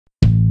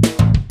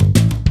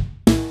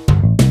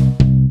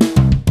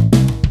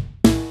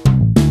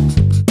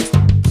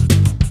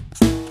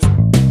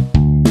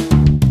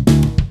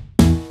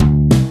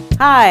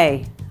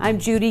Hi, I'm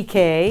Judy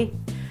Kaye.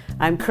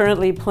 I'm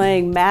currently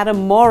playing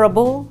Madame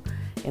Morrible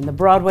in the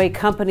Broadway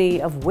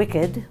company of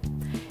Wicked,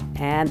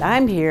 and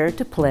I'm here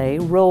to play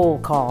Roll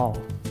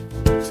Call.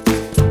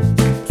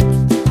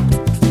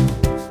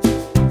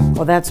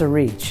 Oh, that's a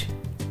reach.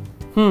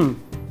 I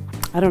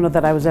don't know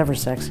that I was ever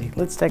sexy.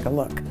 Let's take a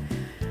look.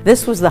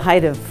 This was the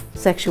height of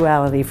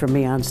sexuality for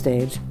me on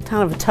stage.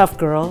 Kind of a tough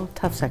girl,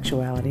 tough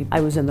sexuality. I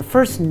was in the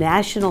first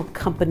national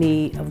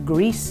company of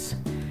Greece,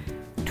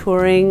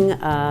 touring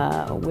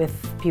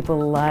with people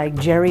like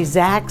Jerry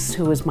Zaks,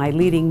 who was my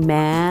leading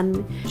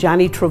man.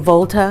 Johnny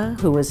Travolta,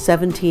 who was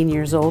 17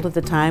 years old at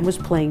the time, was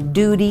playing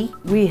Duty.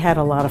 We had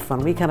a lot of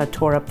fun. We kind of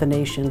tore up the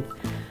nation.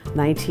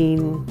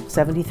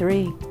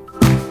 1973.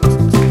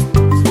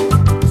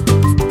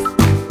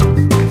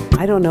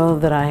 I don't know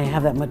that I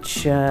have that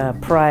much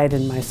pride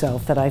in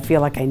myself that I feel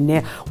like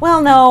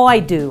well, no, I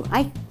do.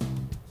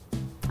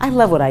 I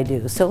love what I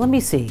do, so let me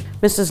see.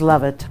 Mrs.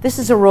 Lovett. This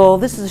is a role,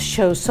 this is a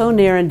show so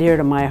near and dear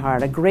to my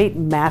heart, a great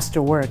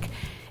masterwork.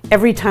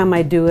 Every time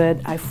I do it,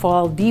 I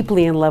fall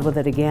deeply in love with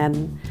it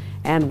again,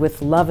 and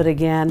with Love It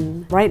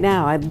again. Right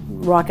now, I'd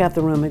rock out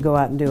the room and go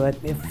out and do it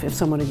if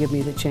someone would give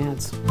me the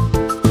chance.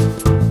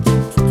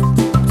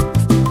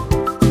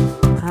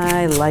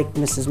 I like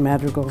Mrs.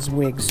 Madrigal's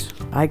wigs.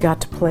 I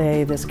got to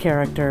play this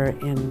character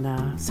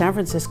in San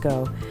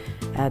Francisco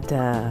at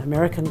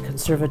American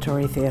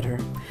Conservatory Theater.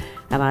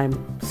 And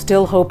I'm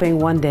still hoping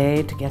one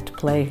day to get to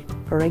play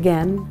her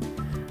again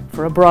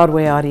for a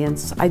Broadway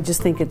audience. I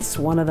just think it's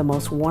one of the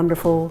most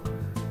wonderful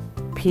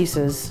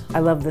pieces.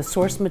 I love the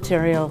source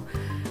material,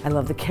 I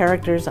love the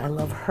characters, I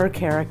love her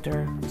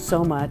character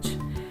so much.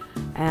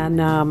 And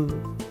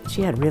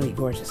she had really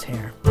gorgeous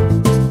hair.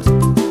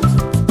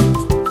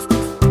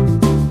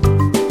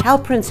 Hal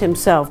Prince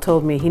himself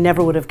told me he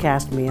never would have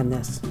cast me in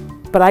this.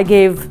 But I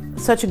gave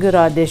such a good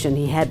audition,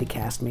 he had to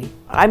cast me.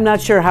 I'm not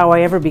sure how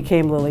I ever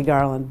became Lily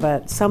Garland,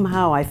 but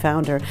somehow I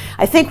found her.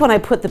 I think when I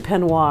put the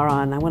peignoir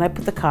on, when I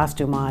put the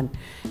costume on,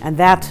 and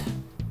that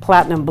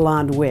platinum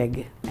blonde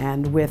wig,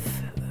 and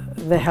with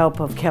the help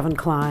of Kevin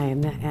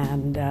Kline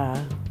and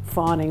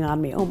fawning on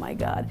me, oh my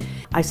God,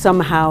 I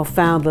somehow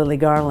found Lily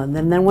Garland.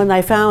 And then when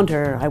I found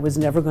her, I was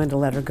never going to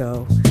let her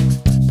go.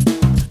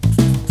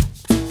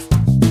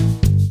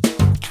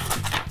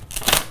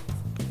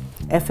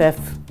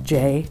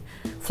 FFJ.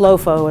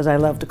 Flofo, as I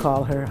love to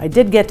call her. I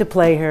did get to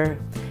play her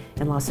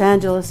in Los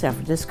Angeles, San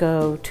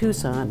Francisco,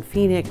 Tucson,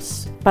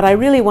 Phoenix, but I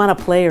really want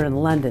to play her in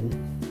London.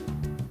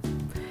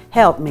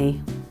 Help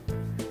me.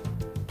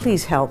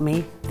 Please help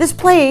me. This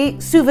play,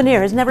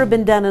 Souvenir, has never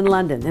been done in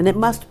London, and it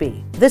must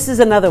be. This is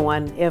another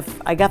one.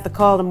 If I got the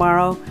call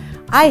tomorrow,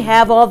 I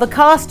have all the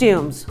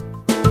costumes.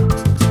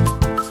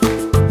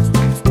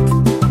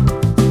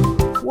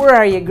 Where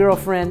are you,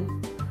 girlfriend?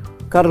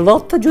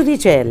 Carlotta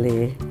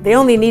Giudicelli. They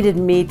only needed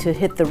me to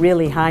hit the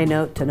really high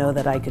note to know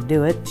that I could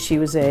do it. She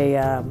was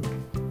I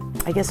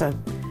guess a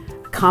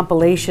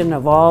compilation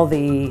of all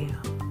the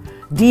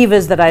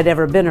divas that I'd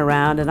ever been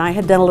around, and I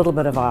had done a little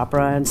bit of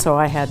opera, and so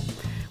I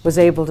was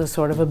able to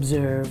sort of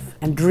observe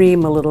and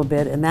dream a little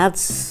bit, and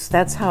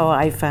that's how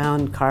I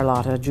found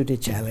Carlotta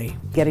Giudicelli.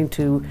 Getting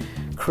to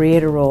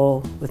create a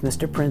role with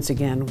Mr. Prince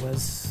again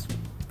was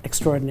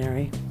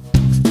extraordinary.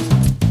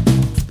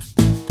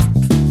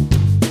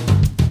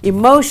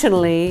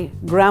 Emotionally,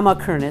 Grandma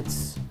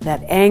Kernitz,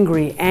 that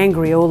angry,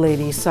 angry old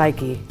lady's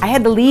psyche, I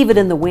had to leave it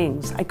in the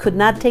wings. I could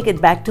not take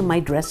it back to my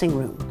dressing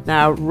room.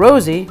 Now,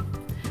 Rosie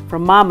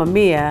from Mamma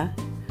Mia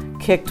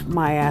kicked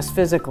my ass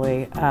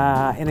physically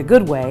in a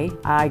good way.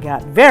 I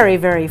got very,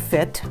 very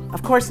fit.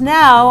 Of course,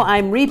 now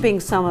I'm reaping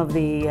some of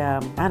the,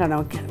 I don't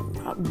know,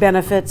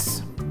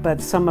 benefits, but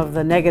some of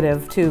the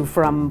negative too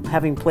from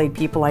having played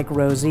people like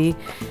Rosie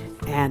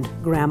and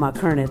Grandma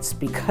Kernitz,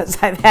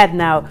 because I've had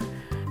now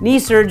knee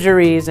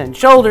surgeries and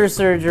shoulder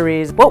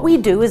surgeries. What we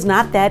do is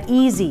not that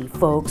easy,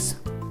 folks.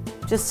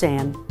 Just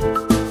saying.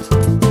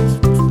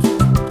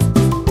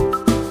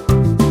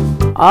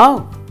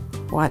 Oh,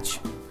 watch.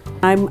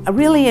 I'm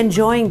really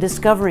enjoying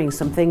discovering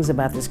some things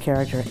about this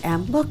character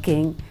and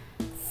looking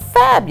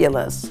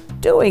fabulous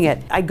doing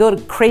it. I go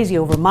crazy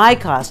over my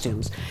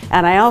costumes,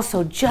 and I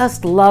also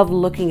just love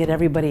looking at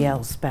everybody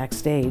else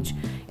backstage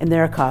in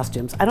their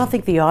costumes. I don't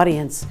think the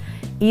audience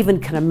even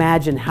can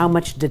imagine how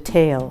much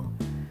detail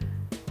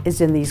is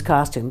in these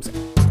costumes.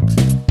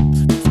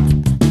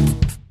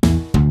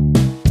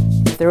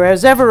 If there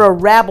was ever a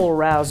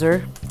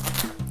rabble-rouser,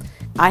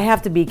 I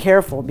have to be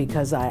careful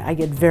because I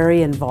get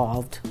very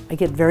involved. I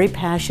get very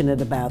passionate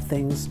about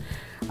things.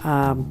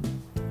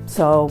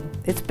 So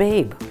it's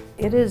Babe.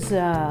 It is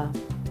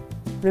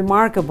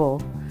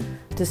remarkable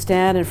to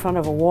stand in front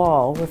of a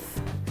wall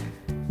with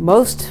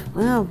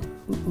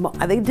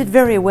they did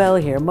very well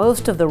here.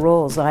 Most of the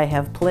roles I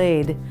have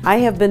played. I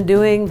have been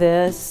doing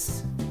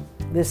this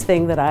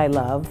thing that I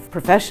love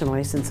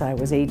professionally since I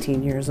was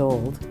 18 years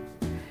old.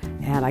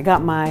 And I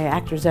got my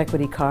Actors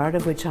Equity card,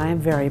 of which I am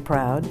very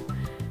proud,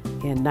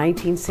 in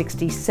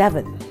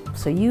 1967.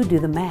 So you do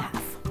the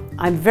math.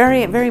 I'm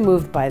very, very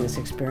moved by this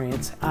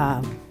experience.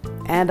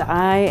 and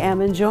I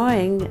am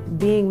enjoying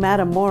being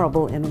Madame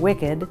Morrible in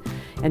Wicked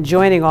and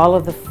joining all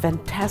of the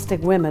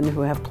fantastic women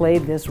who have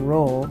played this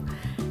role.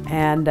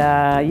 And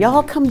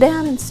y'all come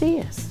down and see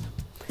us.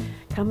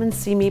 Come and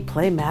see me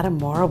play Madame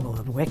Morrible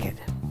in Wicked.